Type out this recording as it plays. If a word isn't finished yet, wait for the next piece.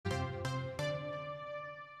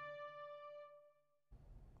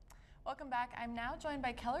Welcome back. I'm now joined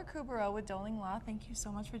by Keller Kubero with Doling Law. Thank you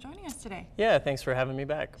so much for joining us today. Yeah, thanks for having me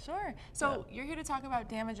back. Sure. So you're here to talk about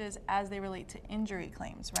damages as they relate to injury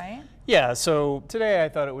claims, right? Yeah, so today I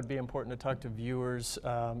thought it would be important to talk to viewers.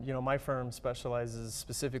 My firm specializes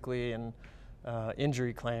specifically in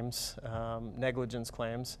injury claims, negligence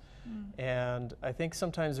claims, and I think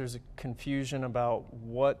sometimes there's a confusion about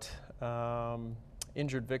what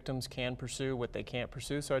injured victims can pursue, what they can't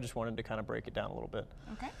pursue, so I just wanted to kind of break it down a little bit.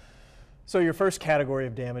 Okay. So your first category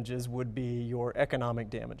of damages would be your economic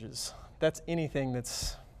damages. That's anything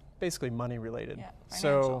that's basically money related. Yeah,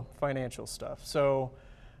 so financial stuff. So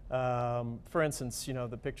for instance,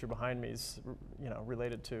 the picture behind me is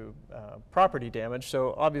related to property damage.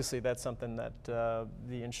 So obviously that's something that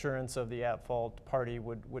the insurance of the at-fault party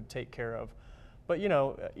would take care of. But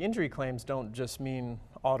injury claims don't just mean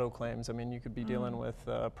auto claims. I mean, you could be dealing with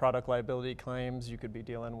product liability claims, you could be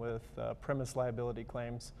dealing with premise liability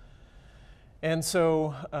claims. And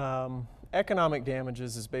so economic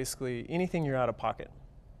damages is basically anything you're out of pocket,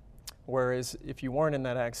 whereas if you weren't in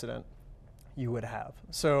that accident, you would have.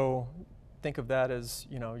 So think of that as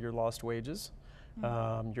your lost wages.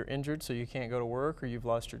 You're injured, so you can't go to work, or you've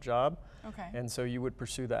lost your job. Okay. And so you would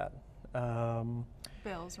pursue that.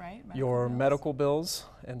 Bills, right? Your medical bills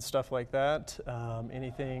and stuff like that.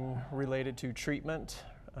 Anything related to treatment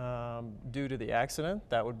due to the accident,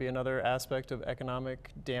 that would be another aspect of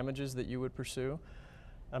economic damages that you would pursue.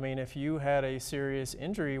 I mean, if you had a serious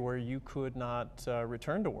injury where you could not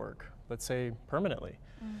return to work, let's say permanently,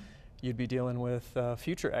 you'd be dealing with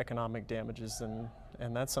future economic damages, and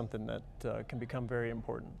that's something that can become very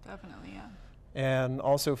important. Definitely, yeah. And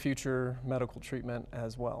also future medical treatment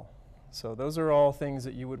as well. So those are all things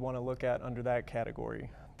that you would want to look at under that category.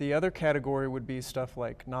 The other category would be stuff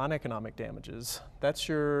like non-economic damages. That's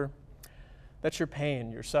your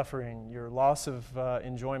pain, your suffering, your loss of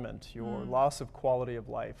enjoyment, your loss of quality of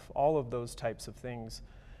life. All of those types of things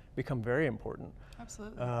become very important.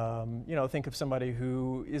 Absolutely. Think of somebody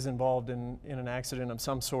who is involved in an accident of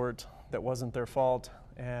some sort that wasn't their fault,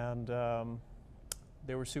 and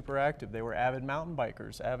they were super active. They were avid mountain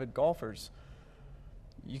bikers, avid golfers.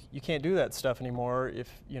 You can't do that stuff anymore if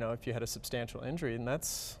you had a substantial injury, and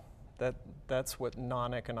that's what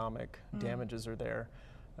non-economic damages are there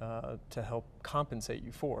to help compensate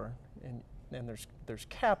you for, and there's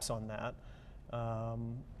caps on that,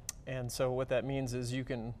 and so what that means is you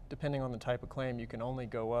can, depending on the type of claim, you can only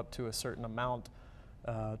go up to a certain amount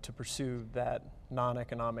to pursue that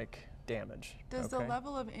non-economic damage. Does the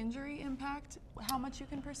level of injury impact how much you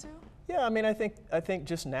can pursue? Yeah, I mean, I think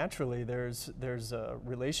just naturally there's a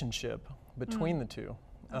relationship between the two,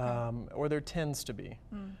 or there tends to be.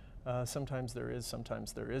 Sometimes there is,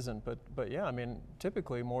 sometimes there isn't. But yeah, I mean,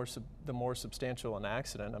 typically the more substantial an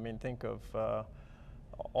accident. I mean, think of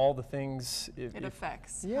all the things it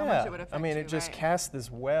affects. Yeah, how much it would affect I mean, you, it just right? casts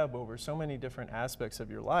this web over so many different aspects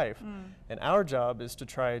of your life, and our job is to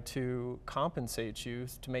try to compensate you,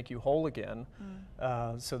 to make you whole again,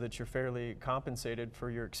 so that you're fairly compensated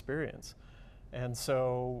for your experience. And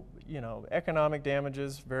so, economic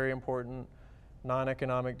damages, very important.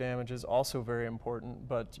 Non-economic damages, also very important.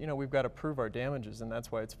 But we've got to prove our damages, and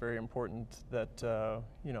that's why it's very important that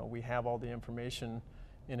we have all the information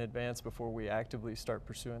in advance before we actively start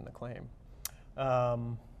pursuing the claim.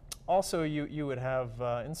 Also, you would have,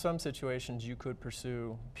 in some situations, you could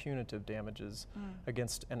pursue punitive damages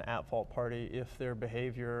against an at-fault party if their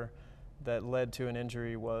behavior that led to an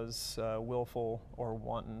injury was willful or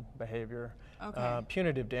wanton behavior. Okay.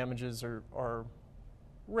 Punitive damages are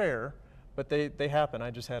rare, but they happen. I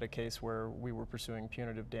just had a case where we were pursuing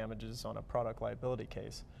punitive damages on a product liability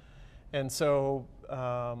case. And so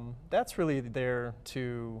that's really there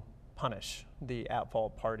to punish the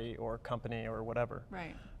at-fault party or company or whatever.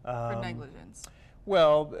 Right, for negligence.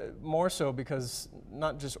 Well, more so because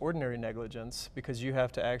not just ordinary negligence, because you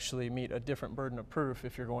have to actually meet a different burden of proof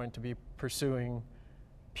if you're going to be pursuing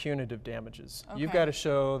punitive damages. Okay. You've got to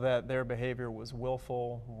show that their behavior was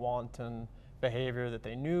willful, wanton behavior, that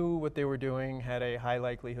they knew what they were doing, had a high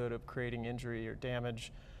likelihood of creating injury or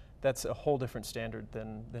damage. That's a whole different standard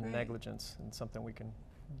than negligence, and something we can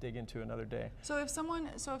dig into another day. So if someone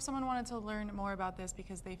wanted to learn more about this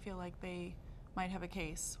because they feel like they might have a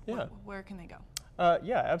case, where can they go?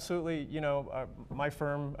 Yeah, absolutely. My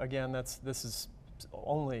firm, again, this is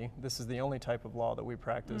the only type of law that we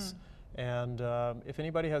practice. And if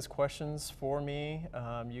anybody has questions for me,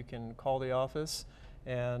 you can call the office,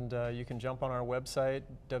 and you can jump on our website,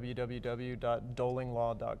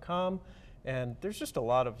 www.dolinglaw.com. And there's just a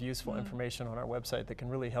lot of useful information on our website that can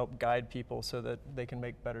really help guide people so that they can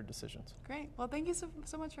make better decisions. Great. Well, thank you so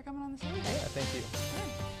much for coming on the show today. Yeah, thank you.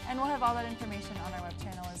 Good. And we'll have all that information on our web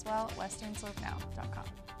channel as well,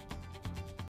 westernslopenow.com.